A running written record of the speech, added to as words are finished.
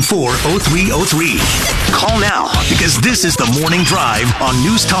604-0303. Call now because this is the Morning Drive on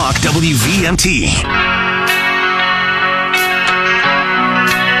News Talk WVMT.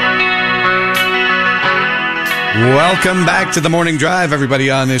 Welcome back to the Morning Drive, everybody,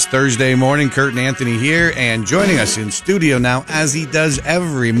 on this Thursday morning. Kurt and Anthony here, and joining us in studio now, as he does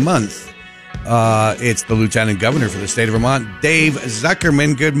every month, it's the Lieutenant Governor for the state of Vermont, Dave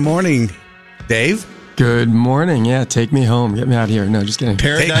Zuckerman. Good morning, Dave. Good morning. Yeah, take me home. Get me out of here. No, just kidding.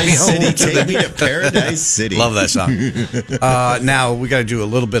 Paradise City. Take me to Paradise City. Love that song. Now, we got to do a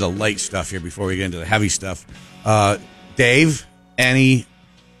little bit of light stuff here before we get into the heavy stuff. Dave, any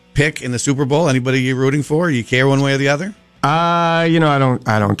pick in the Super Bowl? Anybody you're rooting for? You care one way or the other? I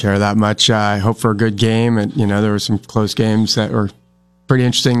don't care that much. I hope for a good game. And, there were some close games that were pretty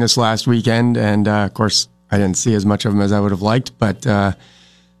interesting this last weekend. And, of course, I didn't see as much of them as I would have liked. But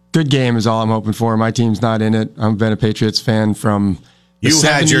good game is all I'm hoping for. My team's not in it. I've been a Patriots fan from the 70s.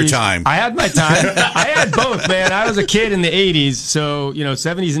 Had your time. I had my time. I had both, man. I was a kid in the 80s. So,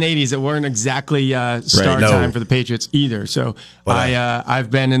 70s and 80s, it weren't exactly time for the Patriots either. So I've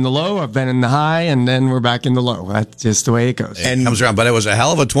been in the low, I've been in the high, and then we're back in the low. That's just the way it goes. And comes around, but it was a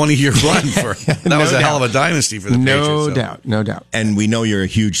hell of a 20-year run. That was a hell of a dynasty for the Patriots. No doubt. And we know you're a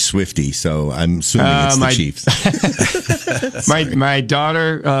huge Swiftie, so I'm assuming it's the Chiefs. my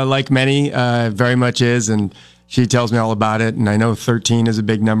daughter, like many, very much is, and she tells me all about it, and I know 13 is a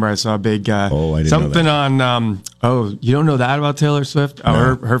big number. I saw a big I didn't something know that. on. You don't know that about Taylor Swift?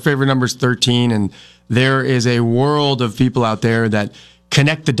 No. Her favorite number is 13, and there is a world of people out there that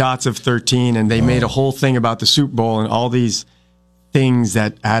connect the dots of 13, and they made a whole thing about the Super Bowl and all these things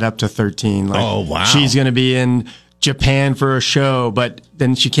that add up to 13. Like, she's going to be in Japan for a show, but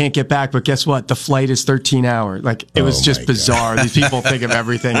then she can't get back. But guess what? The flight is 13 hours. Like, it was just bizarre. These people think of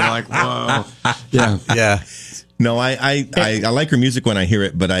everything. They're like, whoa. Yeah. No, I like her music when I hear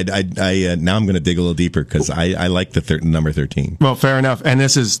it, but I now I'm going to dig a little deeper because I like the number 13. Well, fair enough. And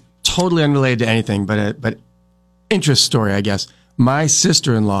this is totally unrelated to anything, but interest story, I guess. My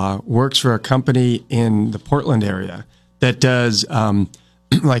sister-in-law works for a company in the Portland area that does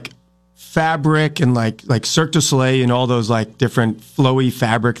like fabric and like Cirque du Soleil and all those like different flowy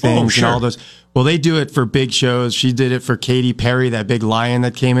fabric things and all those. Well, they do it for big shows. She did it for Katy Perry, that big lion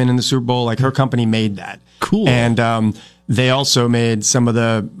that came in the Super Bowl. Like, her company made that. Cool. And they also made some of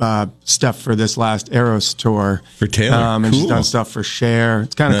the stuff for this last Eros tour. For Taylor. And she's done stuff for Cher.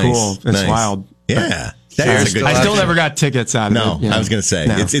 It's kind of cool. It's wild. Yeah. I still never got tickets out of it. I was going to say.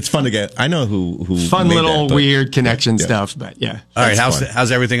 No. It's fun to get. I know who fun made little that, weird connection stuff, but yeah. All right,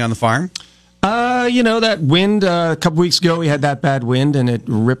 how's everything on the farm? That wind, a couple weeks ago, we had that bad wind, and it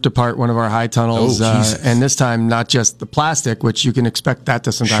ripped apart one of our high tunnels. And this time, not just the plastic, which you can expect that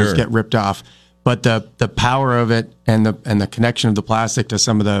to sometimes get ripped off, but the power of it and the connection of the plastic to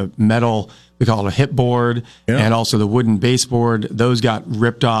some of the metal, we call it a hip board, and also the wooden baseboard, those got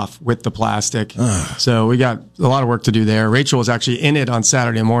ripped off with the plastic. So we got a lot of work to do there. Rachel was actually in it on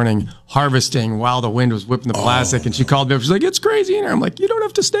Saturday morning harvesting while the wind was whipping the plastic, and she called me up. She's like, "It's crazy in there." I'm like, "You don't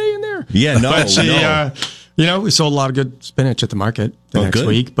have to stay in there." Yeah, no. But she, we sold a lot of good spinach at the market next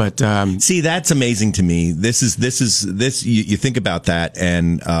week. But see, that's amazing to me. This. You think about that,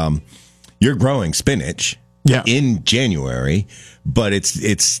 and you're growing spinach. Yeah. In January, but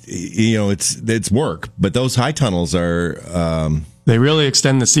it's work. But those high tunnels are they really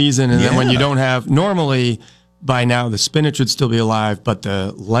extend the season, and then when you don't have normally by now the spinach would still be alive, but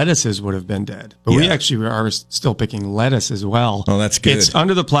the lettuces would have been dead. But we actually are still picking lettuce as well. Oh, that's good. It's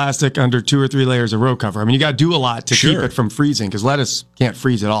under the plastic, under 2 or 3 layers of row cover. I mean, you got to do a lot to keep it from freezing because lettuce can't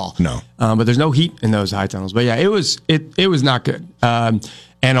freeze at all. No, but there's no heat in those high tunnels. But yeah, it was not good.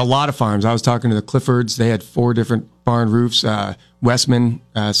 And a lot of farms. I was talking to the Cliffords. They had 4 different barn roofs. Westman,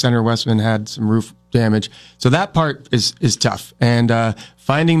 Senator Westman had some roof damage. So that part is tough. And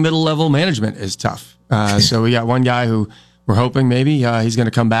finding middle-level management is tough. So we got one guy who we're hoping maybe he's going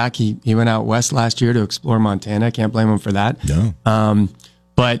to come back. He went out west last year to explore Montana. Can't blame him for that. No.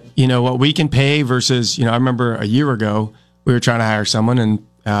 But, what we can pay versus, I remember a year ago we were trying to hire someone, and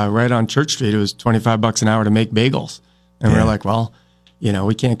right on Church Street it was $25 an hour to make bagels. And we were like, well,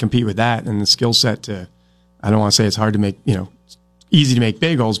 we can't compete with that. And the skill set I don't want to say it's hard to make, easy to make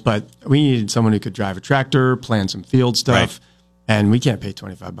bagels, but we needed someone who could drive a tractor, plan some field stuff, and we can't pay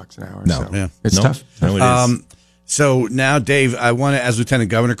 $25 an hour. No, so it's tough. No, it is. So now, Dave, I want to, as Lieutenant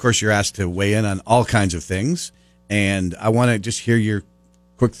Governor, of course, you're asked to weigh in on all kinds of things, and I want to just hear your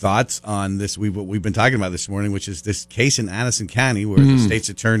quick thoughts on this. What we've been talking about this morning, which is this case in Addison County where the state's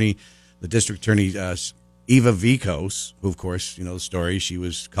attorney, the district attorney, Eva Vikos, who, of course, you know the story. She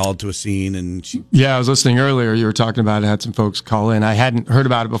was called to a scene, and I was listening earlier. You were talking about it. Had some folks call in. I hadn't heard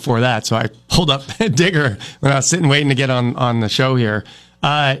about it before that, so I pulled up Digger when I was sitting waiting to get on the show here.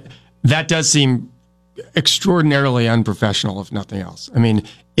 That does seem extraordinarily unprofessional, if nothing else. I mean,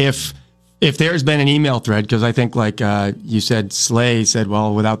 if there's been an email thread, because I think, like you said, Slay said,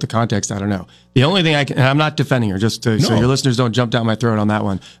 well, without the context, I don't know. The only thing I can, and I'm not defending her, just so your listeners don't jump down my throat on that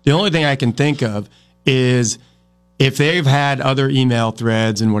one. The only thing I can think of is if they've had other email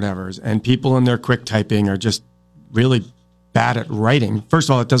threads and whatevers, and people in their quick typing are just really bad at writing. First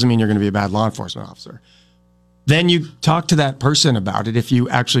of all, it doesn't mean you're going to be a bad law enforcement officer. Then you talk to that person about it if you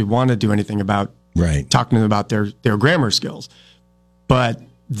actually want to do anything about talking to them about their grammar skills. But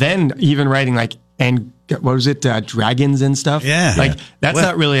then even writing and what was it, dragons and stuff? Yeah. That's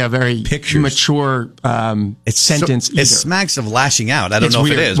not really a very mature sentence either. It smacks of lashing out. I don't know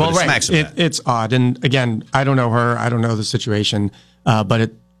if it is, but it smacks of that. It's odd. And again, I don't know her. I don't know the situation.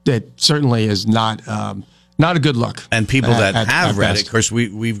 But it certainly is not a good look. And people that have read it, of course,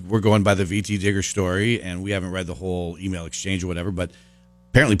 we're going by the VT Digger story, and we haven't read the whole email exchange or whatever, but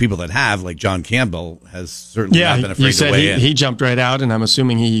apparently people that have, like John Campbell, has certainly not been afraid to weigh in. He jumped right out, and I'm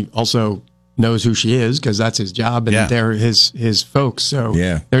assuming he also knows who she is because that's his job, and they're his folks. So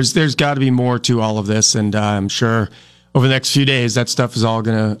there's got to be more to all of this, and I'm sure over the next few days that stuff is all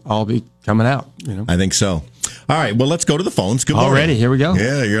going to be coming out. You know, I think so. All right, well, let's go to the phones. Good morning. Already, here we go.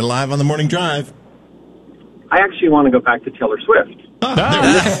 Yeah, you're live on the Morning Drive. I actually want to go back to Taylor Swift.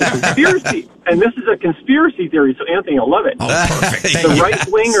 And this is a conspiracy, and this is a conspiracy theory. So Anthony will love it. Oh, perfect.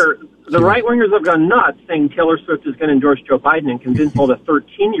 The right wingers have gone nuts, saying Taylor Swift is going to endorse Joe Biden and convince all the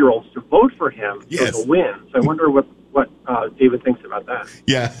 13-year-olds to vote for him for the win. So I wonder what David thinks about that.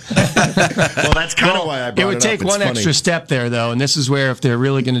 Yeah. Well, that's kind of why I brought it up. It would take one extra step there, though, and this is where, if they're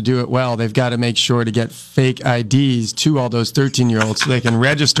really going to do it well, they've got to make sure to get fake IDs to all those 13-year-olds so they can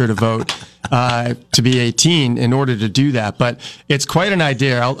register to vote to be 18 in order to do that. But it's quite an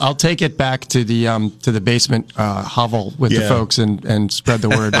idea. I'll take it back to the basement hovel with the folks and spread the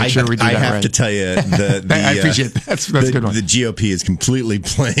word. Make sure we do that right. I have to tell you, I appreciate that. That's a good one. The GOP is completely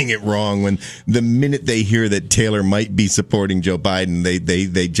playing it wrong. When the minute they hear that Taylor might be supporting Joe Biden,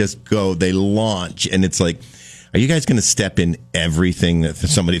 they just go, they launch, and it's like, are you guys going to step in everything that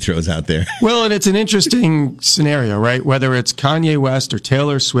somebody throws out there? Well, and it's an interesting scenario, right? Whether it's Kanye West or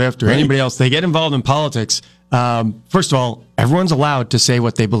Taylor Swift or anybody else, they get involved in politics. First of all, everyone's allowed to say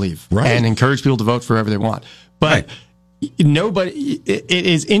what they believe and encourage people to vote for whoever they want. But nobody, it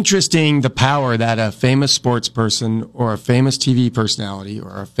is interesting the power that a famous sports person or a famous TV personality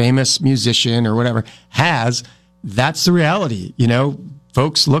or a famous musician or whatever has. That's the reality. You know,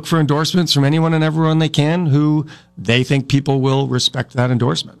 folks look for endorsements from anyone and everyone they can who they think people will respect that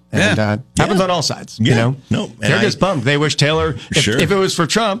endorsement. And happens on all sides, you know? No, they're just bummed. They wish Taylor, if it was for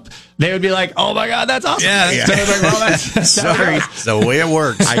Trump, they would be like, oh my God, that's awesome. So it's like, well, that's sorry. It's the way it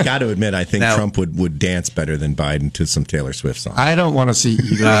works. I got to admit, I think Trump would dance better than Biden to some Taylor Swift songs. I don't want to see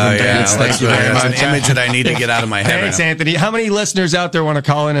either of them dance. Thank you very much. That's an image that I need to get out of my head. Thanks, Anthony. How many listeners out there want to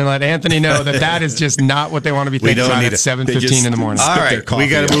call in and let Anthony know that is just not what they want to be thinking about at 7:15 in the morning? All right, we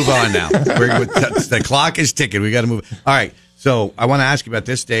got to move on now. The clock is ticking. We got to move. All right. So I want to ask you about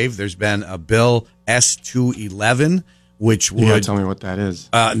this, Dave. There's been a bill S211, which would... You got to tell me what that is.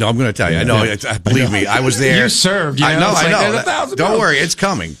 No, I'm going to tell you. I know. Believe me, I was there. You served. I know. Don't worry, it's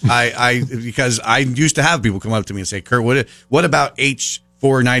coming. Because I used to have people come up to me and say, Kurt, what about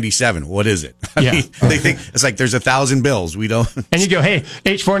H497? What is it? I mean, they think it's like there's 1,000 bills. We don't. And you go, hey,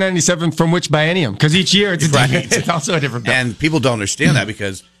 H497 from which biennium? Because each year it's also a different bill. And people don't understand that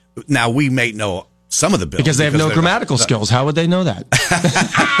because now we may know some of the bills. Because they have no grammatical skills. How would they know that?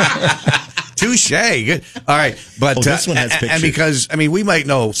 Touche. Good. All right. But this one has pictures. And because, I mean, we might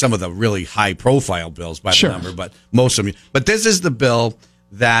know some of the really high profile bills by the number, but most of them. But this is the bill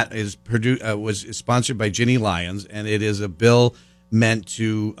that is was sponsored by Ginny Lyons, and it is a bill meant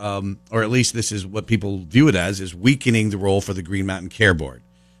to, or at least this is what people view it as, is weakening the role for the Green Mountain Care Board.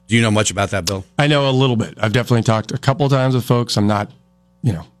 Do you know much about that bill? I know a little bit. I've definitely talked a couple of times with folks. I'm not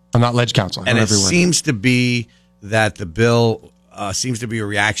ledge counsel. And it seems to be that the bill seems to be a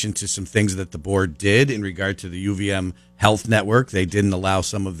reaction to some things that the board did in regard to the UVM Health Network. They didn't allow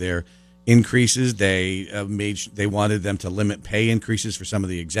some of their increases. They wanted them to limit pay increases for some of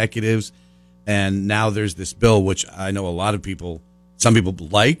the executives. And now there's this bill, which I know some people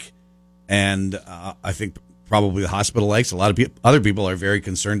like, and I think probably the hospital likes. A lot of other people are very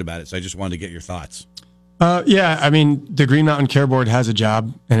concerned about it. So I just wanted to get your thoughts. I mean, the Green Mountain Care Board has a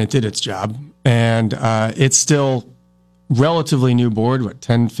job, and it did its job. And it's still relatively new board,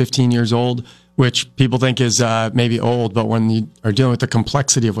 10, 15 years old. which people think is maybe old, but when you are dealing with the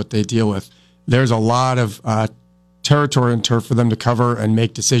complexity of what they deal with, there's a lot of territory and turf for them to cover and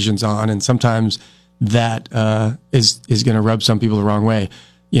make decisions on, and sometimes that is going to rub some people the wrong way.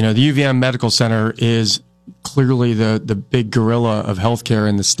 The UVM Medical Center is clearly the big gorilla of healthcare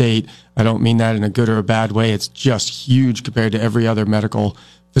in the state. I don't mean that in a good or a bad way. It's just huge compared to every other medical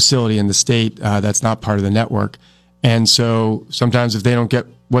facility in the state that's not part of the network. And so sometimes if they don't get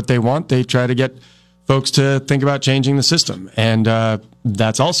what they want, they try to get folks to think about changing the system. And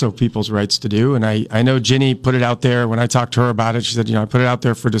that's also people's rights to do. And I know Ginny put it out there when I talked to her about it. She said, I put it out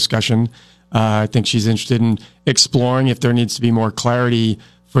there for discussion. I think she's interested in exploring if there needs to be more clarity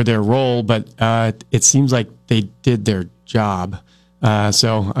for their role, but it seems like they did their job.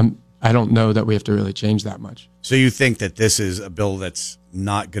 So I don't know that we have to really change that much. So you think that this is a bill that's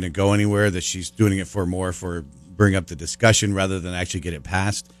not going to go anywhere, that she's doing it for bring up the discussion rather than actually get it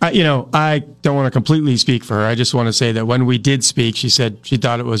passed? I don't want to completely speak for her. I just want to say that when we did speak, she said she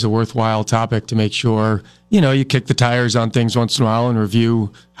thought it was a worthwhile topic to make sure, you kick the tires on things once in a while and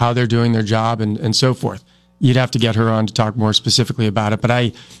review how they're doing their job and so forth. You'd have to get her on to talk more specifically about it. But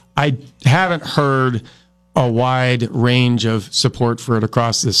I haven't heard a wide range of support for it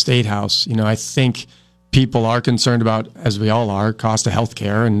across the State House. I think people are concerned about, as we all are, cost of health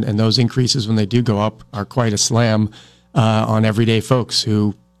care, and those increases, when they do go up, are quite a slam on everyday folks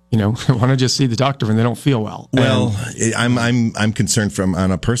who want to just see the doctor when they don't feel well. Well, I'm concerned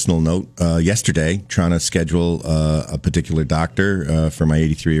on a personal note. Yesterday, trying to schedule a particular doctor for my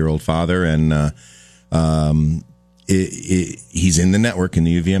 83-year-old father, and he's in the network, in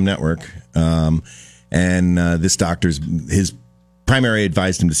the UVM network, and this his primary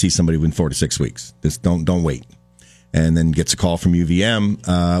advised him to see somebody within 4 to 6 weeks. Just don't wait. And then gets a call from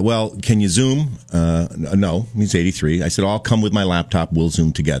UVM. Well, can you Zoom? No, he's 83. I said, I'll come with my laptop. We'll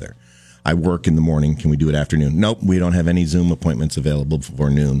Zoom together. I work in the morning. Can we do it afternoon? Nope, we don't have any Zoom appointments available before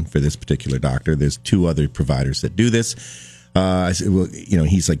noon for this particular doctor. There's 2 other providers that do this. I said, well,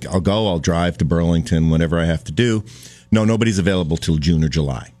 he's like, I'll drive to Burlington, whatever I have to do. No, nobody's available till June or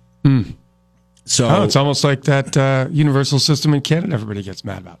July. So it's almost like that universal system in Canada everybody gets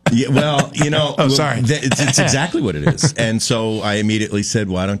mad about. Yeah, well, sorry. It's exactly what it is. And so I immediately said,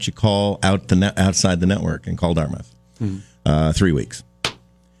 why don't you call outside the network, and call Dartmouth. 3 weeks.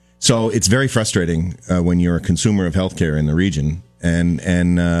 So it's very frustrating when you're a consumer of healthcare in the region, and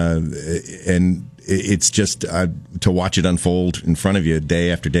it's just to watch it unfold in front of you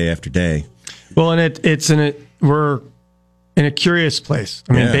day after day after day. Well, and we're in a curious place.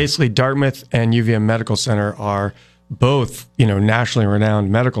 I mean, basically, Dartmouth and UVM Medical Center are both, nationally renowned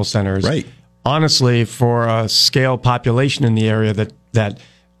medical centers. Right. Honestly, for a scale population in the area that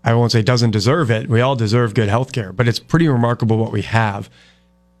I won't say doesn't deserve it, we all deserve good health care, but it's pretty remarkable what we have.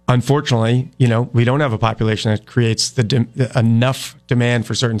 Unfortunately, we don't have a population that creates enough demand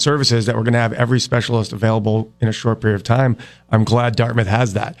for certain services that we're going to have every specialist available in a short period of time. I'm glad Dartmouth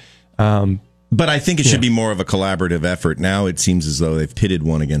has that. But I think it should be more of a collaborative effort. Now it seems as though they've pitted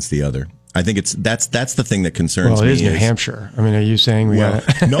one against the other. I think that's the thing that concerns me. Well, it is New Hampshire. I mean, are you saying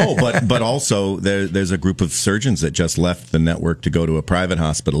no, but also there's a group of surgeons that just left the network to go to a private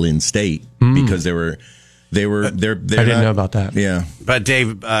hospital in state because they're I didn't know about that. Yeah. But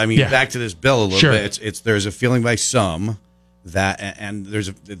Dave, back to this bill a little bit. There's a feeling by some that, and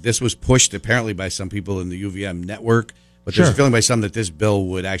this was pushed apparently by some people in the UVM network, but there's a feeling by some that this bill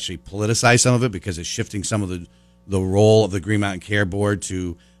would actually politicize some of it because it's shifting some of the role of the Green Mountain Care Board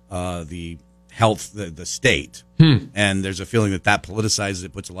to the health, the state. And there's a feeling that politicizes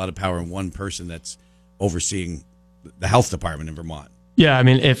it, puts a lot of power in one person that's overseeing the health department in Vermont. Yeah, I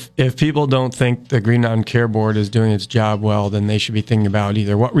mean, if people don't think the Green Mountain Care Board is doing its job well, then they should be thinking about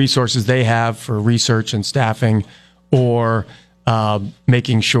either what resources they have for research and staffing, or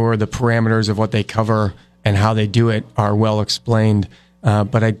making sure the parameters of what they cover and how they do it are well explained.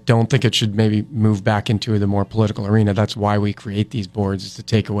 But I don't think it should maybe move back into the more political arena. That's why we create these boards, is to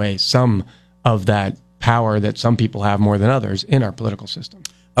take away some of that power that some people have more than others in our political system.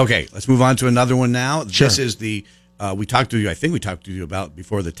 Okay, let's move on to another one now. Sure. This is the I think we talked to you about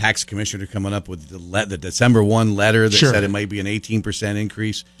before, the tax commissioner coming up with the December 1 letter that said it might be an 18%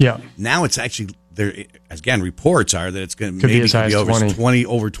 increase. Yeah. Now it's actually there. Again, reports are that it's going to maybe be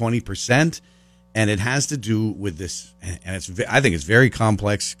over 20%, and it has to do with this. And I think it's very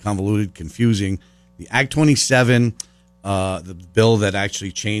complex, convoluted, confusing. The Act 27, the bill that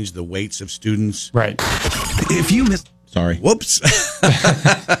actually changed the weights of students. Right. If you missed, sorry, whoops.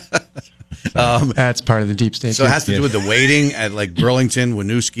 That's part of the deep state. So it has to do with the weighting at like Burlington,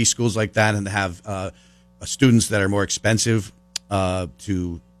 Winooski, schools like that, and to have students that are more expensive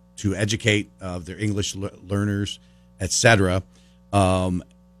to to educate their English learners, etc.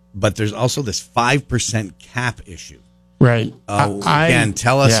 But there's also this 5% cap issue. Right. Again,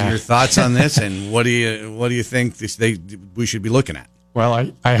 tell us your thoughts on this, and what do you think we should be looking at?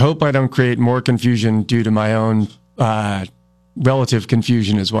 Well, I hope I don't create more confusion due to my own relative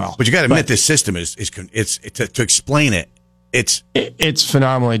confusion as well. But you got to admit, this system is to explain it. It's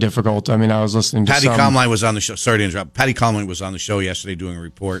phenomenally difficult. I mean, I was listening to Patty Comline was on the show. Sorry to interrupt. Patty Comline was on the show yesterday doing a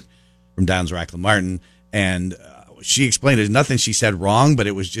report from Downs Rackland Martin, and she explained there's nothing she said wrong, but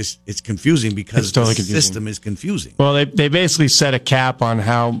it's confusing because the system is confusing. Well, they basically set a cap on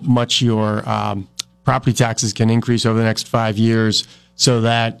how much your property taxes can increase over the next 5 years, so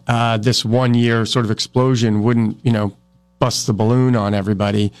that this 1 year sort of explosion wouldn't, bust the balloon on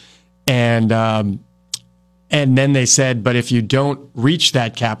everybody. And then they said, but if you don't reach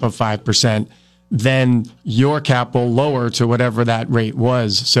that cap of 5%, then your cap will lower to whatever that rate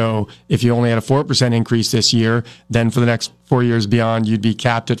was. So if you only had a 4% increase this year, then for the next 4 years beyond, you'd be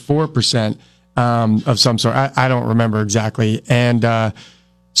capped at 4% of some sort. I don't remember exactly. And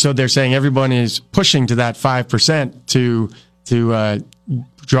so they're saying everyone is pushing to that 5% to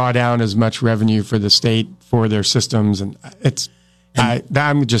draw down as much revenue for the state for their systems. And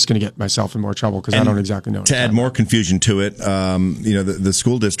I'm just going to get myself in more trouble because I don't exactly know. To add more confusion to it, the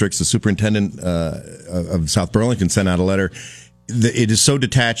school districts, the superintendent of South Burlington sent out a letter. It is so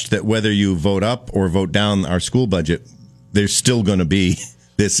detached that whether you vote up or vote down our school budget, there's still going to be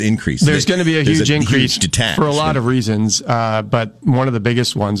this increase. There's going to be a huge increase for a lot of reasons. But one of the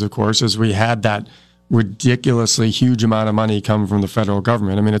biggest ones, of course, is we had that ridiculously huge amount of money come from the federal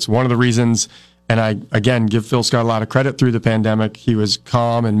government. I mean, it's one of the reasons. And I, again, give Phil Scott a lot of credit through the pandemic. He was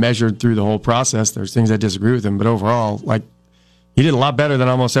calm and measured through the whole process. There's things I disagree with him, but overall, he did a lot better than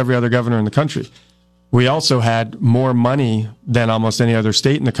almost every other governor in the country. We also had more money than almost any other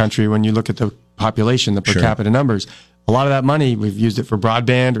state in the country when you look at the population, the per capita numbers. A lot of that money, we've used it for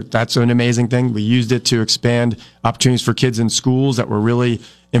broadband. That's an amazing thing. We used it to expand opportunities for kids in schools that were really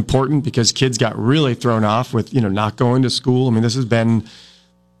important because kids got really thrown off with, not going to school. I mean, this has been,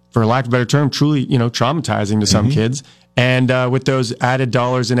 for lack of a better term, truly, traumatizing to some kids. And with those added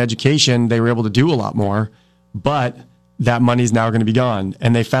dollars in education, they were able to do a lot more, but that money's now going to be gone.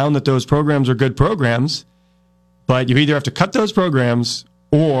 And they found that those programs are good programs, but you either have to cut those programs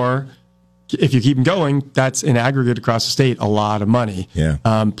or if you keep them going, that's in aggregate across the state a lot of money. Yeah.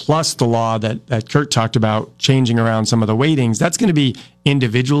 Plus the law that Kurt talked about changing around some of the weightings, that's going to be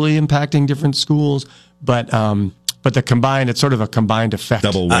individually impacting different schools, but the combined, it's sort of a combined effect.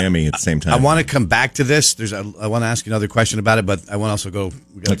 Double whammy at the same time. I want to come back to this. I want to ask you another question about it, but I want to also go.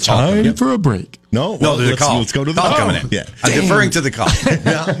 We got time for a break. No, there's a call. Let's go to the call coming in. Yeah, I'm deferring to the call.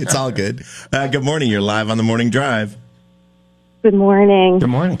 No, it's all good. Good morning. You're live on the Morning Drive. Good morning. Good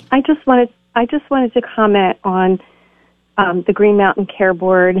morning. I just wanted to comment on the Green Mountain Care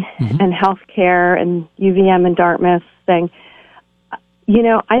Board and healthcare and UVM and Dartmouth thing.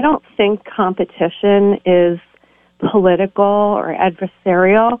 I don't think competition is political or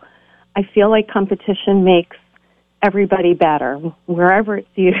adversarial. I feel like competition makes everybody better. Wherever it's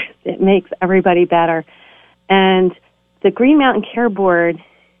used, it makes everybody better. And the Green Mountain Care Board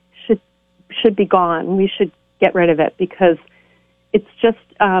should be gone. We should get rid of it because it's just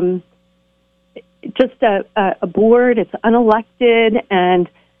a board. It's unelected, and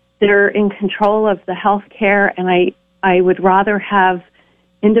they're in control of the health care. And I would rather have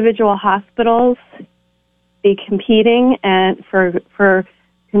individual hospitals be competing and for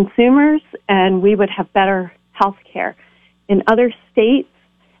consumers, and we would have better health care. In other states,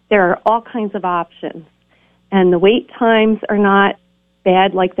 there are all kinds of options, and the wait times are not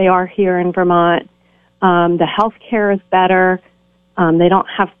bad like they are here in Vermont. The health care is better. They don't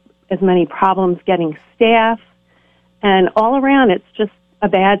have as many problems getting staff, and all around it's just a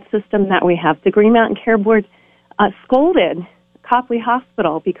bad system that we have. The Green Mountain Care Board scolded Copley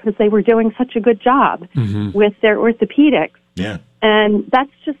Hospital because they were doing such a good job with their orthopedics. Yeah. And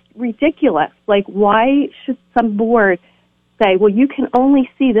that's just ridiculous. Like, why should some board say, well, you can only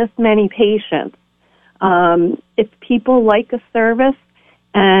see this many patients? If people like a service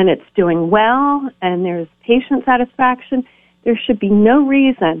and it's doing well and there's patient satisfaction, there should be no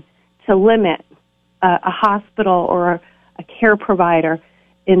reason to limit a hospital or a care provider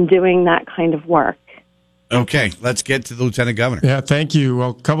in doing that kind of work. Okay, let's get to the Lieutenant Governor. Yeah, thank you.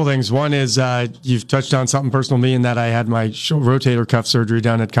 Well, a couple things. One is you've touched on something personal to me in that I had my rotator cuff surgery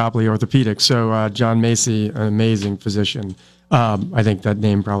done at Copley Orthopedics. So John Macy, an amazing physician. I think that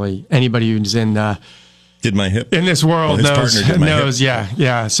name probably anybody who's in did my hip in this world his partner did my knows. hip.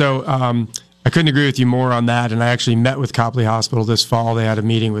 Yeah. So I couldn't agree with you more on that. And I actually met with Copley Hospital this fall. They had a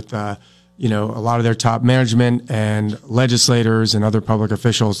meeting with, a lot of their top management and legislators and other public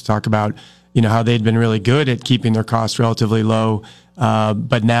officials to talk about, how they'd been really good at keeping their costs relatively low.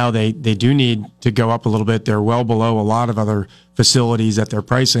 But now they do need to go up a little bit. They're well below a lot of other facilities at their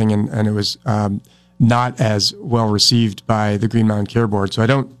pricing, and it was not as well received by the Green Mountain Care Board. So I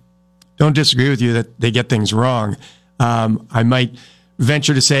don't disagree with you that they get things wrong. I might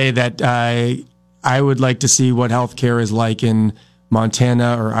venture to say that I would like to see what healthcare is like in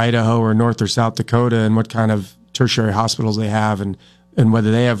Montana or Idaho or North or South Dakota, and what kind of tertiary hospitals they have, and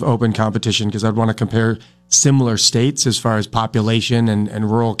whether they have open competition, because I'd want to compare similar states as far as population and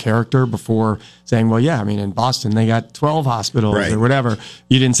rural character before saying, well, yeah, I mean, in Boston, they got 12 hospitals or whatever.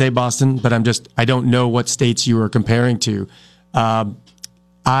 You didn't say Boston, but I don't know what states you were comparing to. I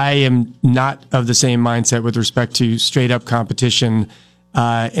am not of the same mindset with respect to straight up competition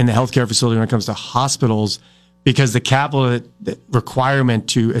in the healthcare facility when it comes to hospitals, because the capital requirement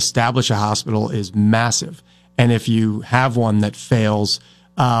to establish a hospital is massive. And if you have one that fails,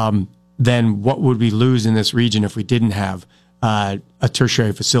 then what would we lose in this region if we didn't have a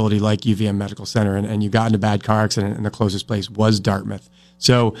tertiary facility like UVM Medical Center, and you got in a bad car accident and the closest place was Dartmouth?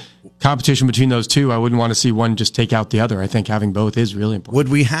 So competition between those two, I wouldn't want to see one just take out the other. I think having both is really important. Would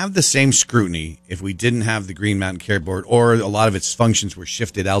we have the same scrutiny if we didn't have the Green Mountain Care Board, or a lot of its functions were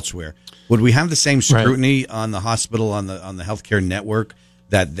shifted elsewhere? Would we have the same scrutiny on the hospital, on the healthcare network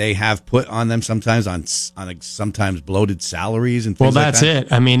that they have put on them sometimes, on sometimes bloated salaries and things like that? Well, that's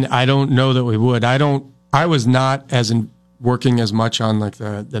it. I mean, I don't know that we would. I was not working as much on like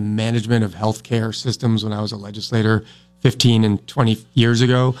the management of healthcare systems when I was a legislator 15 and 20 years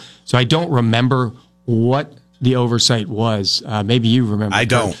ago. So I don't remember what the oversight was. Maybe you remember. I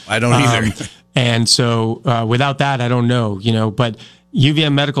don't either. And so without that, I don't know, but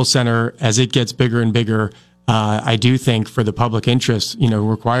UVM Medical Center, as it gets bigger and bigger, I do think for the public interest,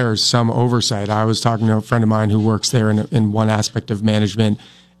 requires some oversight. I was talking to a friend of mine who works there in one aspect of management,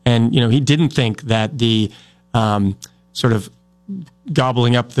 and, he didn't think that the sort of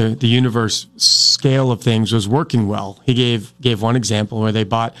gobbling up the universe scale of things was working well. He gave one example where they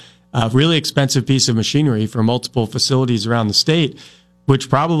bought a really expensive piece of machinery for multiple facilities around the state, which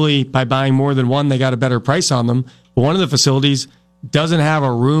probably by buying more than one, they got a better price on them. But one of the facilities doesn't have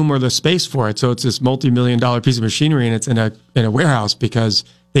a room or the space for it. So it's this multi-million-dollar piece of machinery, and it's in a warehouse because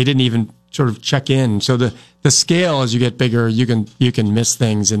they didn't even sort of check in. So the scale, as you get bigger, you can miss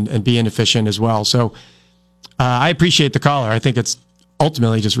things and be inefficient as well. So I appreciate the caller. I think it's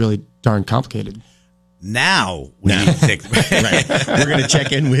ultimately just really darn complicated. Now we need to take right. We're going to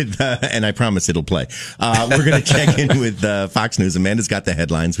check in with, and I promise it'll play. We're going to check in with Fox News. Amanda's got the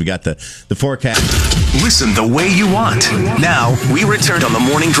headlines. We got the forecast. Listen the way you want. Now we return on the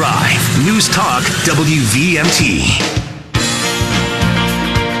morning drive. News Talk WVMT.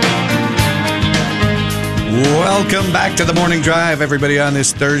 Welcome back to the Morning Drive, everybody, on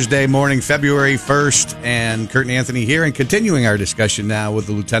this Thursday morning, February 1st. And Kurt and Anthony here, and continuing our discussion now with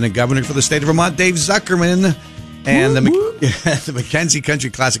the Lieutenant Governor for the state of Vermont, Dave Zuckerman. And the Mackenzie Country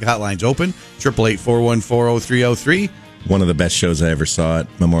Classic Hotline's open, 888-414-0303. One of the best shows I ever saw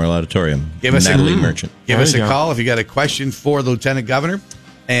at Memorial Auditorium. Give us Natalie Merchant. Give us a call if you got a question for the Lieutenant Governor.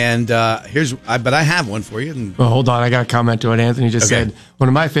 And but I have one for you. Well, hold on. I got a comment to what Anthony just said. One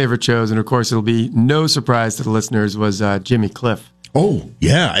of my favorite shows, and of course it'll be no surprise to the listeners, was Jimmy Cliff. Oh,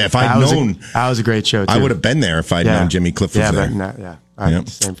 yeah. If I'd known. That was a great show, too. I would have been there if I'd known Jimmy Cliff was there.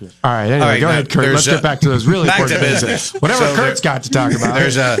 Same for you. All right. Anyway, go ahead, Kurt. Let's get back to those really important business. Whatever Kurt's got to talk about.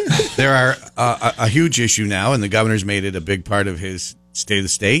 There are a huge issue now, and the governor's made it a big part of his State of the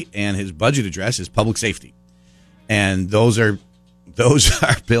State and his budget address is public safety. And those are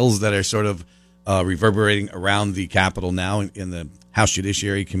bills that are sort of reverberating around the Capitol now in the House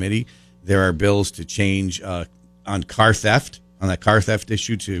Judiciary Committee. There are bills to change on car theft, on that car theft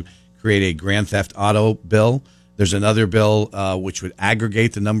issue, to create a grand theft auto bill. There's another bill which would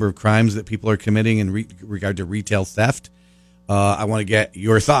aggregate the number of crimes that people are committing in regard to retail theft. I want to get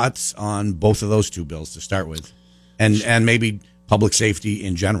your thoughts on both of those two bills to start with, and maybe public safety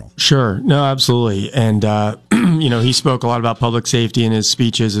in general. Sure. No, absolutely. And, he spoke a lot about public safety in his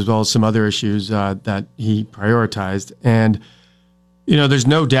speeches, as well as some other issues that he prioritized. And, there's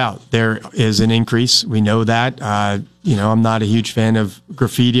no doubt there is an increase. We know that. I'm not a huge fan of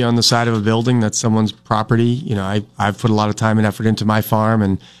graffiti on the side of a building that's someone's property. I've put a lot of time and effort into my farm,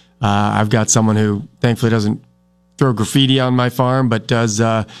 and I've got someone who thankfully doesn't throw graffiti on my farm, but does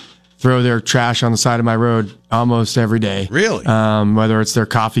throw their trash on the side of my road almost every day. Really? Whether it's their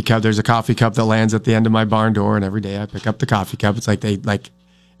coffee cup, there's a coffee cup that lands at the end of my barn door, and every day I pick up the coffee cup. It's like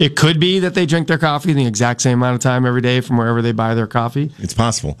It could be that they drink their coffee the exact same amount of time every day from wherever they buy their coffee. It's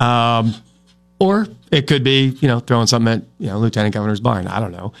possible. Or it could be, throwing something at, Lieutenant Governor's barn. I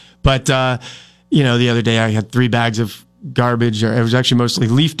don't know. But, the other day I had 3 bags of garbage, or it was actually mostly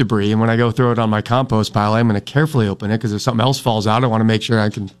leaf debris. And when I go throw it on my compost pile, I'm going to carefully open it because if something else falls out, I want to make sure I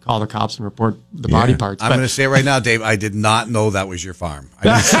can call the cops and report the body parts. I'm going to say right now, Dave, I did not know that was your farm.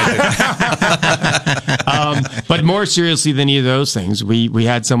 But more seriously than either of those things, we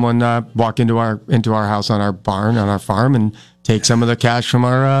had someone walk into our house on our barn, on our farm, and take some of the cash from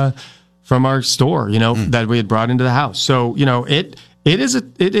our store, that we had brought into the house. So, it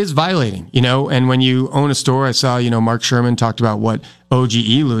is violating, and when you own a store, I saw, Mark Sherman talked about what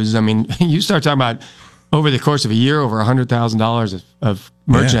OGE loses. I mean, you start talking about over the course of a year, over $100,000 of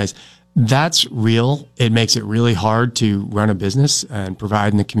merchandise. Yeah. That's real. It makes it really hard to run a business and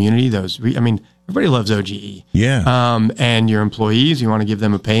provide in the community. Everybody loves OGE. Yeah. And your employees, you want to give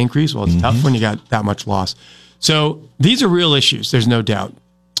them a pay increase. Well, it's tough when you got that much loss. So these are real issues. There's no doubt.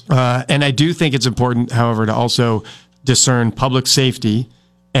 And I do think it's important, however, to also discern public safety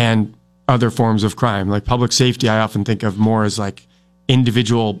and other forms of crime. Like public safety, I often think of more as like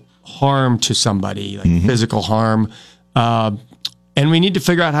individual harm to somebody, like physical harm. And we need to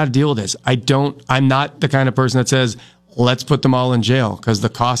figure out how to deal with this. I'm not the kind of person that says, let's put them all in jail, because the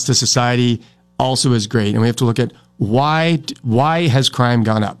cost to society also is great. And we have to look at why has crime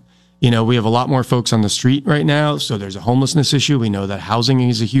gone up? We have a lot more folks on the street right now. So there's a homelessness issue. We know that housing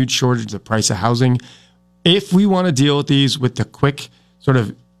is a huge shortage, the price of housing. If we want to deal with these with the quick,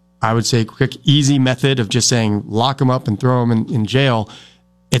 easy method of just saying lock them up and throw them in jail,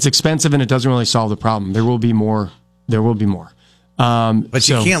 it's expensive and it doesn't really solve the problem. There will be more. But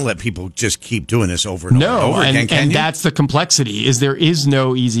you can't let people just keep doing this over and over again, can you? And that's the complexity, is there is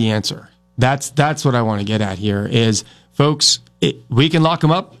no easy answer. That's what I want to get at here is, folks, we can lock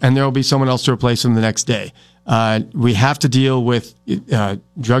them up and there will be someone else to replace them the next day. We have to deal with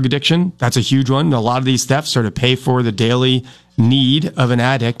drug addiction. That's a huge one. A lot of these thefts are to pay for the daily need of an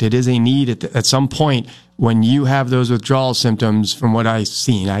addict. It is a need at some point when you have those withdrawal symptoms. From what I've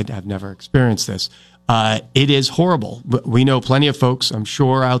seen, I've never experienced this. It is horrible. We know plenty of folks, I'm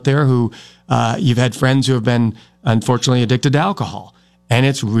sure, out there who you've had friends who have been unfortunately addicted to alcohol, and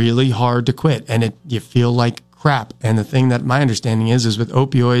it's really hard to quit, and you feel like crap. And the thing that my understanding is with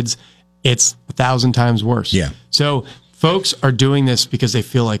opioids, it's 1,000 times worse. Yeah. So folks are doing this because they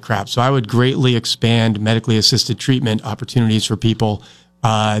feel like crap. So I would greatly expand medically assisted treatment opportunities for people.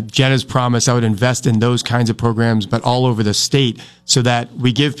 Jenna's promise, I would invest in those kinds of programs, but all over the state, so that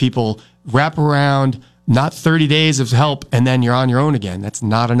we give people wraparound, not 30 days of help and then you're on your own again. That's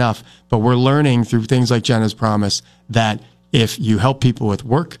not enough. But we're learning through things like Jenna's promise that if you help people with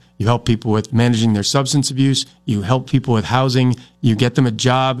work, you help people with managing their substance abuse, you help people with housing, you get them a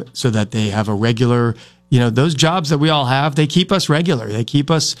job so that they have a regular, those jobs that we all have, they keep us regular. They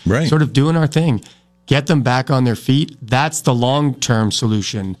keep us sort of doing our thing. Get them back on their feet. That's the long-term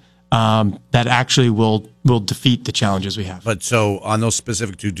solution that actually will defeat the challenges we have. But so on those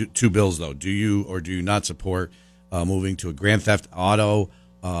specific two bills, though, do you or do you not support moving to a grand theft auto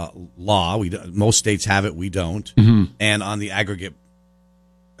law? Most states have it. We don't. And on the aggregate,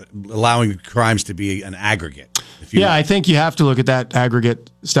 allowing crimes to be an aggregate. I think you have to look at that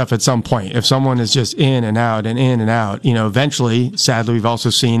aggregate stuff at some point. If someone is just in and out and in and out, eventually, sadly, we've also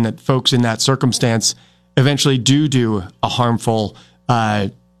seen that folks in that circumstance eventually do a harmful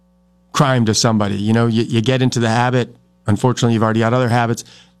crime to somebody. You get into the habit. Unfortunately, you've already got other habits,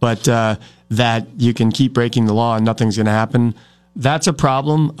 but that you can keep breaking the law and nothing's going to happen. That's a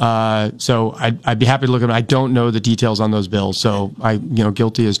problem. So I'd be happy to look at it. I don't know the details on those bills. So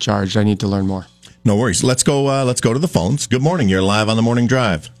guilty as charged. I need to learn more. No worries. Let's go to the phones. Good morning. You're live on the Morning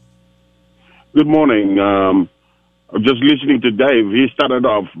Drive. Good morning. Just listening to Dave, he started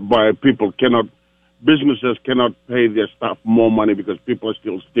off by businesses cannot pay their staff more money because people are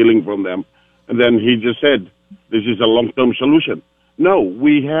still stealing from them. And then he just said, this is a long-term solution. No,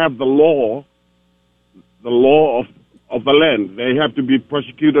 we have the law of the land. They have to be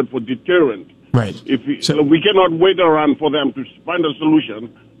prosecuted for deterrent. Right. So we cannot wait around for them to find a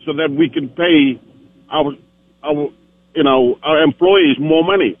solution so that we can pay our employees more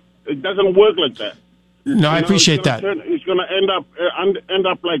money. It doesn't work like that. No, I appreciate that. It's going to end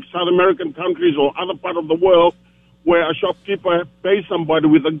up like South American countries or other part of the world where a shopkeeper pays somebody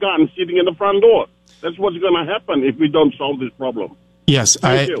with a gun sitting in the front door. That's what's going to happen if we don't solve this problem. Yes,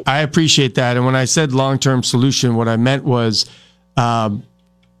 I appreciate that. And when I said long-term solution, what I meant was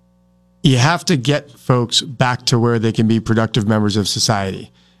you have to get folks back to where they can be productive members of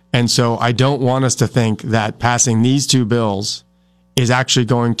society. And so I don't want us to think that passing these two bills is actually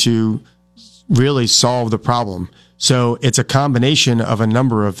going to really solve the problem. So it's a combination of a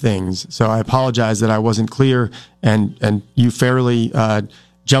number of things. So I apologize that I wasn't clear, and you fairly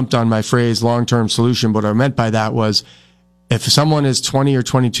jumped on my phrase long-term solution. What I meant by that was, if someone is 20 or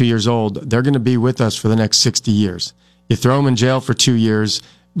 22 years old, they're going to be with us for the next 60 years. You throw them in jail for 2 years,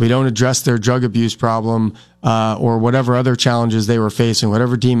 we don't address their drug abuse problem or whatever other challenges they were facing,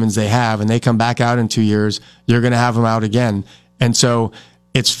 whatever demons they have, and they come back out in 2 years, you're going to have them out again. And so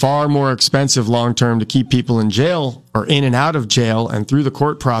it's far more expensive long-term to keep people in jail or in and out of jail and through the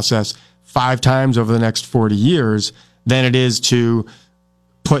court process 5 times over the next 40 years than it is to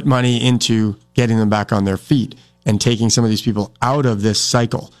put money into getting them back on their feet and taking some of these people out of this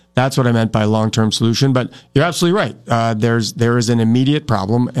cycle. That's what I meant by long-term solution. But you're absolutely right. There is an immediate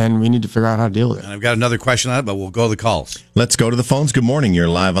problem, and we need to figure out how to deal with it. And I've got another question on it, but we'll go to the calls. Let's go to the phones. Good morning. You're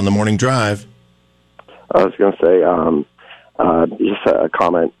live on the Morning Drive. I was going to say, just a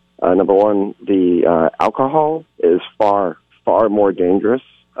comment. Number one, the alcohol is far more dangerous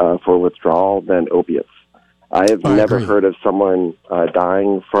for withdrawal than opiates. I have never heard of someone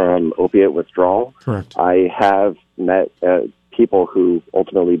dying from opiate withdrawal. Correct. I have met people who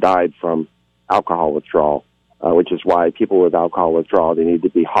ultimately died from alcohol withdrawal, which is why people with alcohol withdrawal, they need to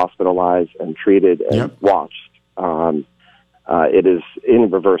be hospitalized and treated and watched. It is in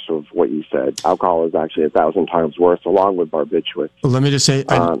reverse of what you said. Alcohol is actually 1,000 times worse, along with barbiturates. Well, let me just say,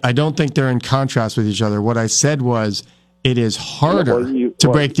 I don't think they're in contrast with each other. What I said was, it is harder to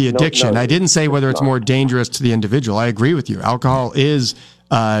break the addiction. I didn't say whether it's more dangerous to the individual. I agree with you. Alcohol is,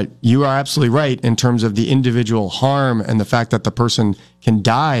 you are absolutely right in terms of the individual harm and the fact that the person can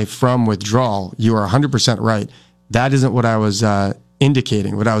die from withdrawal. You are 100% right. That isn't what I was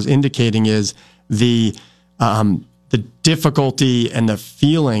indicating. What I was indicating is the difficulty and the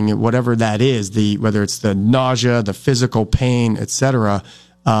feeling, whatever that is, whether it's the nausea, the physical pain, etc.,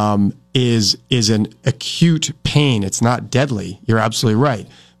 is an acute pain. It's not deadly. You're absolutely right.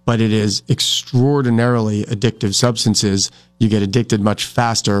 But it is extraordinarily addictive substances. You get addicted much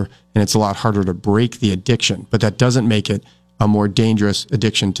faster, and it's a lot harder to break the addiction. But that doesn't make it a more dangerous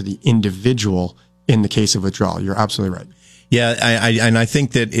addiction to the individual in the case of withdrawal. You're absolutely right. Yeah, I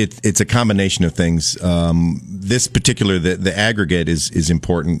think that it's a combination of things. This particular, the aggregate is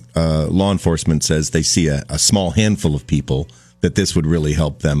important. Law enforcement says they see a small handful of people that this would really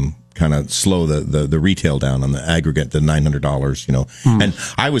help them kind of slow the retail down on the aggregate, the $900, And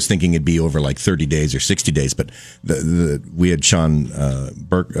I was thinking it'd be over like 30 days or 60 days, but we had Sean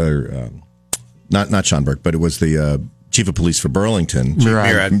Burke, or not Sean Burke, but it was the chief of police for Burlington,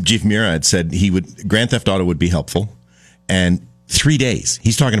 Chief Murad, said Grand Theft Auto would be helpful. And 3 days.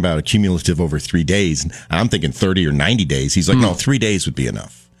 He's talking about a cumulative over 3 days. And I'm thinking 30 or 90 days. He's like, no, 3 days would be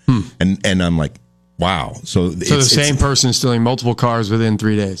enough. And I'm like, wow. So the same person stealing multiple cars within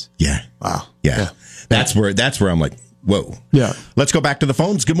 3 days. Yeah. Wow. Yeah. That's where I'm like, whoa. Yeah. Let's go back to the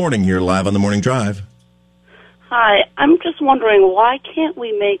phones. Good morning. You're live on the Morning Drive. Hi. I'm just wondering, why can't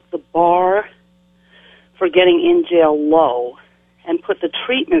we make the bar for getting in jail low and put the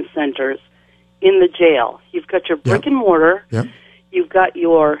treatment centers in the jail? You've got your brick and mortar. Yep. You've got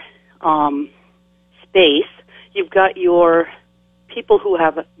your space. You've got your people who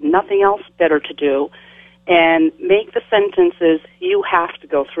have nothing else better to do, and make the sentences, you have to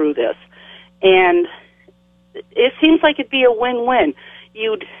go through this. And it seems like it'd be a win-win.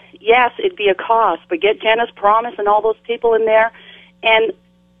 Yes, it'd be a cost, but get Janice Promise and all those people in there and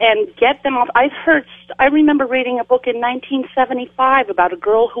get them off. I remember reading a book in 1975 about a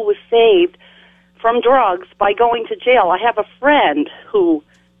girl who was saved from drugs by going to jail. I have a friend who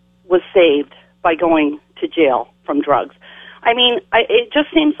was saved by going to jail from drugs. I mean, it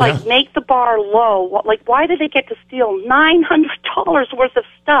just seems like make the bar low. Like, why did they get to steal $900 worth of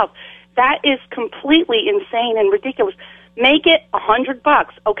stuff? That is completely insane and ridiculous. Make it $100.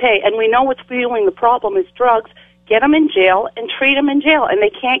 Okay, and we know what's fueling the problem is drugs. Get them in jail and treat them in jail. And they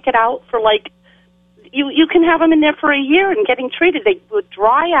can't get out for, like, you can have them in there for a year and getting treated. They would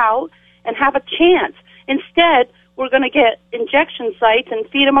dry out and have a chance. Instead, we're going to get injection sites and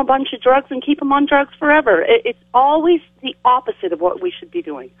feed them a bunch of drugs and keep them on drugs forever. It's always the opposite of what we should be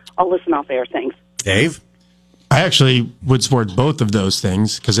doing. I'll listen off air. Thanks. Dave? I actually would support both of those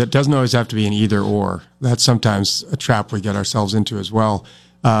things because it doesn't always have to be an either or. That's sometimes a trap we get ourselves into as well.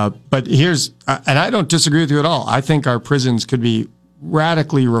 But here's, and I don't disagree with you at all. I think our prisons could be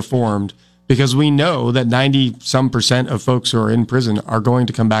radically reformed because we know that 90% of folks who are in prison are going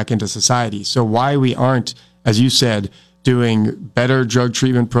to come back into society. So why we aren't, as you said, doing better drug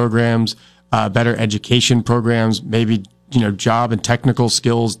treatment programs, better education programs, maybe, job and technical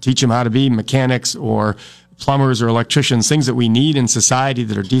skills, teach them how to be mechanics or plumbers or electricians, things that we need in society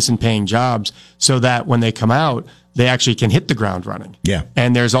that are decent paying jobs, so that when they come out, they actually can hit the ground running. Yeah.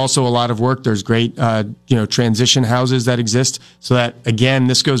 And there's also a lot of work. There's great, transition houses that exist, so that, again,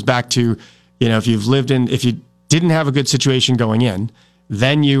 this goes back to, if you didn't have a good situation going in,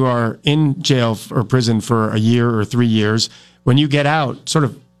 then you are in jail or prison for a year or 3 years. When you get out, sort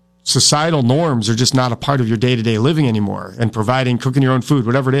of societal norms are just not a part of your day-to-day living anymore, and cooking your own food,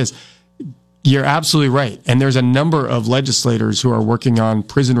 whatever it is. You're absolutely right. And there's a number of legislators who are working on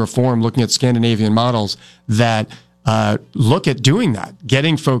prison reform, looking at Scandinavian models that look at doing that,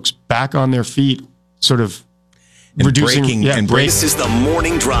 getting folks back on their feet, sort of reducing. This is the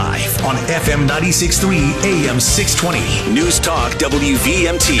Morning Drive on FM 96.3, AM 620. News Talk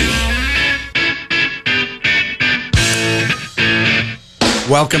WVMT.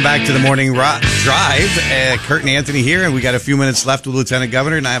 Welcome back to the Morning Drive. Kurt and Anthony here, and we got a few minutes left with Lieutenant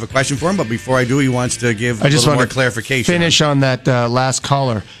Governor, and I have a question for him. But before I do, he wants to give a little more clarification. Finish on that last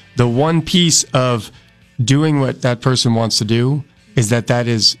caller. The one piece of doing what that person wants to do is that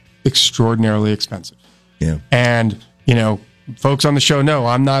is extraordinarily expensive. Yeah. And, folks on the show know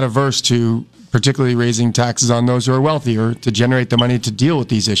I'm not averse to particularly raising taxes on those who are wealthier to generate the money to deal with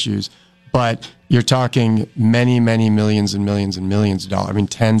these issues. But you're talking many, many millions and millions and millions of dollars. I mean,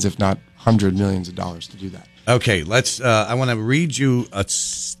 tens, if not $100 millions of dollars to do that. Okay, I want to read you a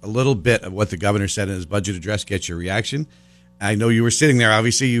little bit of what the governor said in his budget address, get your reaction. I know you were sitting there.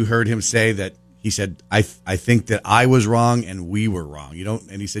 Obviously, you heard him say that he said, I think that I was wrong and we were wrong.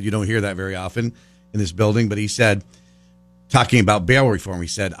 And he said, you don't hear that very often in this building. But he said, talking about bail reform, he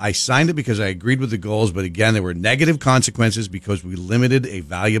said, I signed it because I agreed with the goals, but again, there were negative consequences because we limited a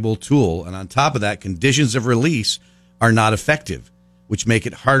valuable tool. And on top of that, conditions of release are not effective, which make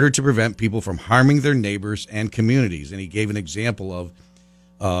it harder to prevent people from harming their neighbors and communities. And he gave an example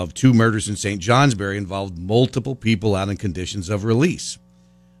of 2 murders in St. Johnsbury involved multiple people out in conditions of release.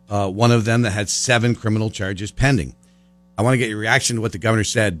 One of them that had 7 criminal charges pending. I want to get your reaction to what the governor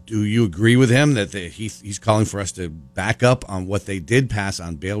said. Do you agree with him that he's calling for us to back up on what they did pass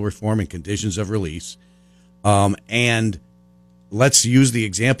on bail reform and conditions of release? And let's use the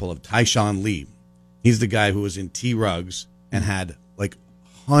example of Tyshawn Lee. He's the guy who was in T-Rugs and had like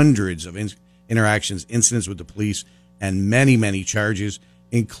hundreds of interactions, incidents with the police, and many, many charges,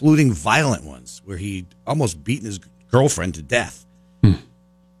 including violent ones where he almost beaten his girlfriend to death.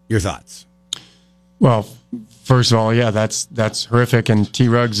 Your thoughts? Well, first of all, yeah, that's horrific. And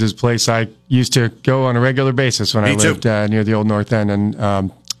T-Rugs is a place I used to go on a regular basis when I lived near the old North End.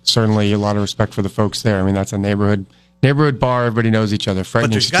 And certainly a lot of respect for the folks there. I mean, that's a neighborhood bar. Everybody knows each other.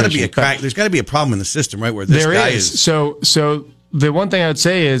 But there's got to be a crack. There's got to be a problem in the system, right? Where this guy is. So the one thing I would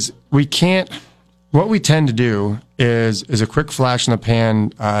say is we can't. What we tend to do is a quick flash in the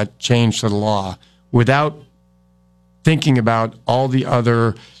pan change to the law without thinking about all the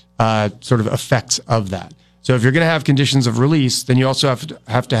other sort of effects of that. So if you're going to have conditions of release, then you also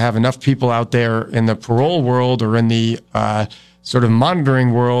have to have enough people out there in the parole world or in the sort of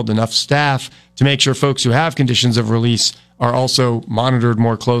monitoring world, enough staff to make sure folks who have conditions of release are also monitored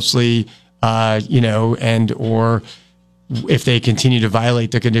more closely, and or if they continue to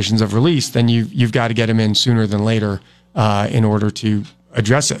violate the conditions of release, then you've got to get them in sooner than later in order to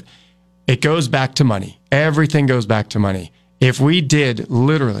address it. It goes back to money. Everything goes back to money. If we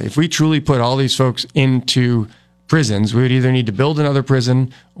truly put all these folks into prisons, we would either need to build another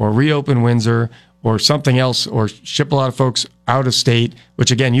prison or reopen Windsor or something else, or ship a lot of folks out of state,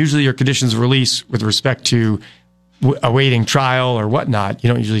 which again, usually your conditions of release with respect to awaiting trial or whatnot, you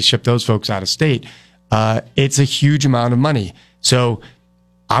don't usually ship those folks out of state. It's a huge amount of money. So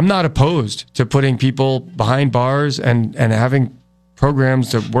I'm not opposed to putting people behind bars and having programs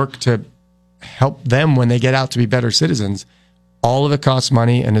to work to help them when they get out to be better citizens. All of it costs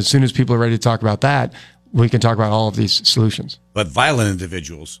money, and as soon as people are ready to talk about that, we can talk about all of these solutions. But violent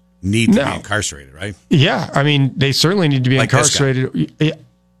individuals need to be incarcerated, right? Yeah, I mean, they certainly need to be incarcerated.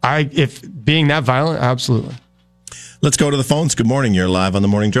 If being that violent, absolutely. Let's go to the phones. Good morning. You're live on the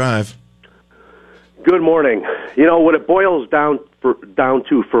Morning Drive. Good morning. What it boils down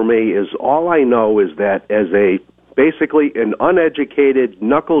to for me is all I know is that as basically an uneducated,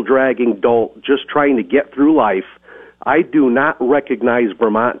 knuckle-dragging dolt just trying to get through life, I do not recognize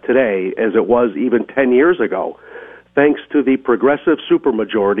Vermont today as it was even 10 years ago, thanks to the progressive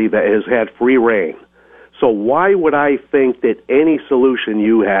supermajority that has had free reign. So why would I think that any solution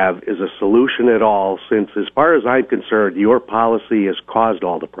you have is a solution at all, since as far as I'm concerned, your policy has caused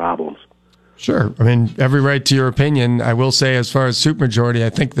all the problems? Sure. I mean, every right to your opinion. I will say, as far as supermajority, I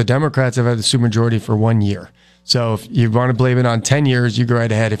think the Democrats have had the supermajority for 1 year. So if you want to blame it on 10 years, you go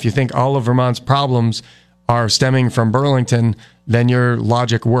right ahead. If you think all of Vermont's problems are stemming from Burlington, then your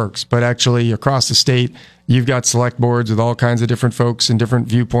logic works. But actually, across the state, you've got select boards with all kinds of different folks and different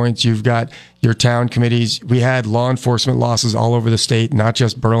viewpoints. You've got your town committees. We had law enforcement losses all over the state, not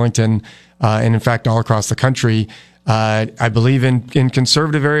just Burlington, and in fact, all across the country. I believe in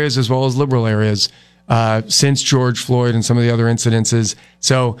conservative areas as well as liberal areas since George Floyd and some of the other incidences.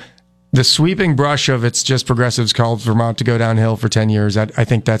 So the sweeping brush of it's just progressives called Vermont to go downhill for 10 years, I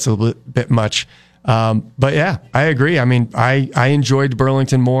think that's a bit much. But yeah, I agree. I mean, I enjoyed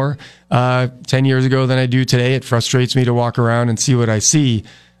Burlington more 10 years ago than I do today. It frustrates me to walk around and see what I see.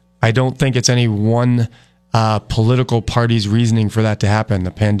 I don't think it's any one political party's reasoning for that to happen.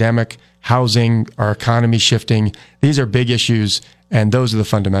 The pandemic, housing, our economy shifting, these are big issues, and those are the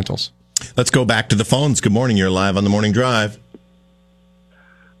fundamentals. Let's go back to the phones. Good morning. You're live on the Morning Drive.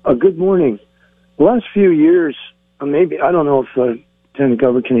 Good morning. The last few years, maybe, I don't know if Lieutenant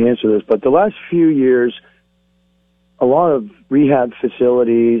Governor can answer this, but the last few years, a lot of rehab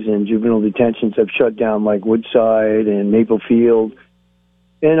facilities and juvenile detentions have shut down, like Woodside and Maple Field.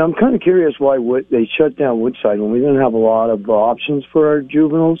 And I'm kind of curious why they shut down Woodside when we didn't have a lot of options for our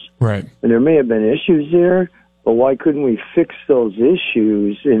juveniles. Right. And there may have been issues there, but why couldn't we fix those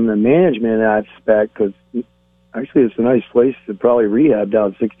issues in the management aspect? Because actually, it's a nice place to probably rehab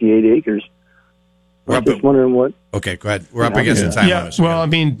down 68 acres. I'm just wondering what... Okay, go ahead. We're up against the time limit. Well, I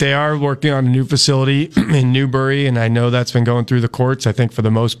mean, they are working on a new facility in Newbury, and I know that's been going through the courts. I think for the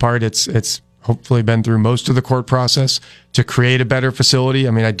most part, it's hopefully been through most of the court process to create a better facility.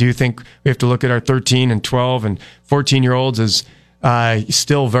 I mean, I do think we have to look at our 13 and 12 and 14-year-olds as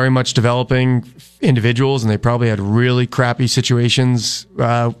still very much developing individuals, and they probably had really crappy situations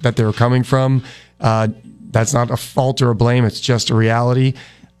that they were coming from. That's not a fault or a blame. It's just a reality.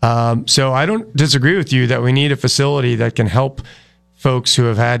 So I don't disagree with you that we need a facility that can help folks who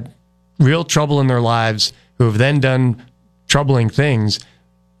have had real trouble in their lives, who have then done troubling things.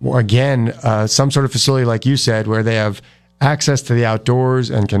 Again, some sort of facility, like you said, where they have access to the outdoors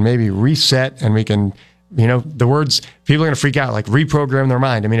and can maybe reset, and we can, the words, people are going to freak out, like reprogram their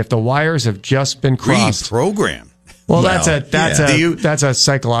mind. I mean, if the wires have just been crossed. Reprogram? Well, that's a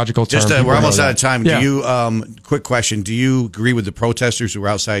psychological term. We're almost out of time. Yeah. Do you? Quick question: do you agree with the protesters who were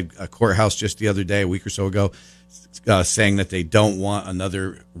outside a courthouse just the other day, a week or so ago, saying that they don't want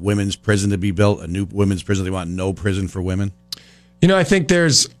another women's prison to be built, a new women's prison? They want no prison for women. I think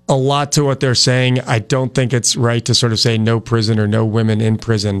there's a lot to what they're saying. I don't think it's right to sort of say no prison or no women in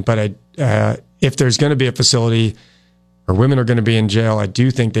prison. But if there's going to be a facility, or women are going to be in jail, I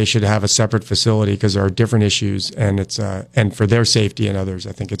do think they should have a separate facility because there are different issues, and it's and for their safety and others,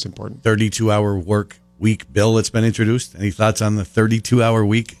 I think it's important. 32-hour work week bill that's been introduced. Any thoughts on the 32-hour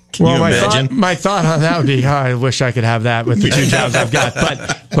week? Can you imagine? My thought on that would be, I wish I could have that with the two jobs I've got.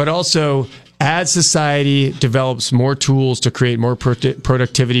 But also, as society develops more tools to create more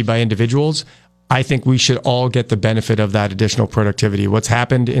productivity by individuals, I think we should all get the benefit of that additional productivity. What's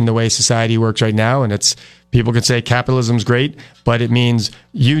happened in the way society works right now, and it's people can say capitalism's great, but it means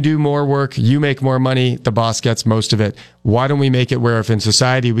you do more work, you make more money, the boss gets most of it. Why don't we make it where if in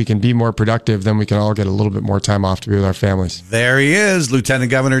society we can be more productive, then we can all get a little bit more time off to be with our families. There he is,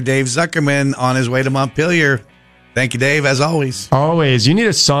 Lieutenant Governor Dave Zuckerman on his way to Montpelier. Thank you, Dave, as always. Always. You need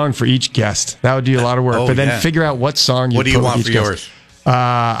a song for each guest. That would do a lot of work. Then figure out what song you What do you want for yours?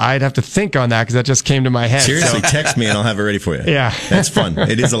 I'd have to think on that because that just came to my head. Seriously, text me and I'll have it ready for you. Yeah. That's fun.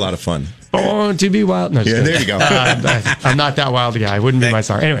 It is a lot of fun. Born to be wild. No, there you go. I'm not that wild a guy. It wouldn't be my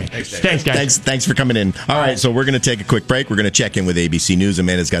song. Anyway, thanks, guys. Thanks for coming in. All right, so we're going to take a quick break. We're going to check in with ABC News.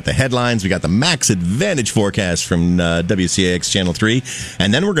 Amanda's got the headlines. We got the Max Advantage forecast from WCAX Channel 3.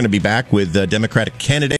 And then we're going to be back with Democratic candidate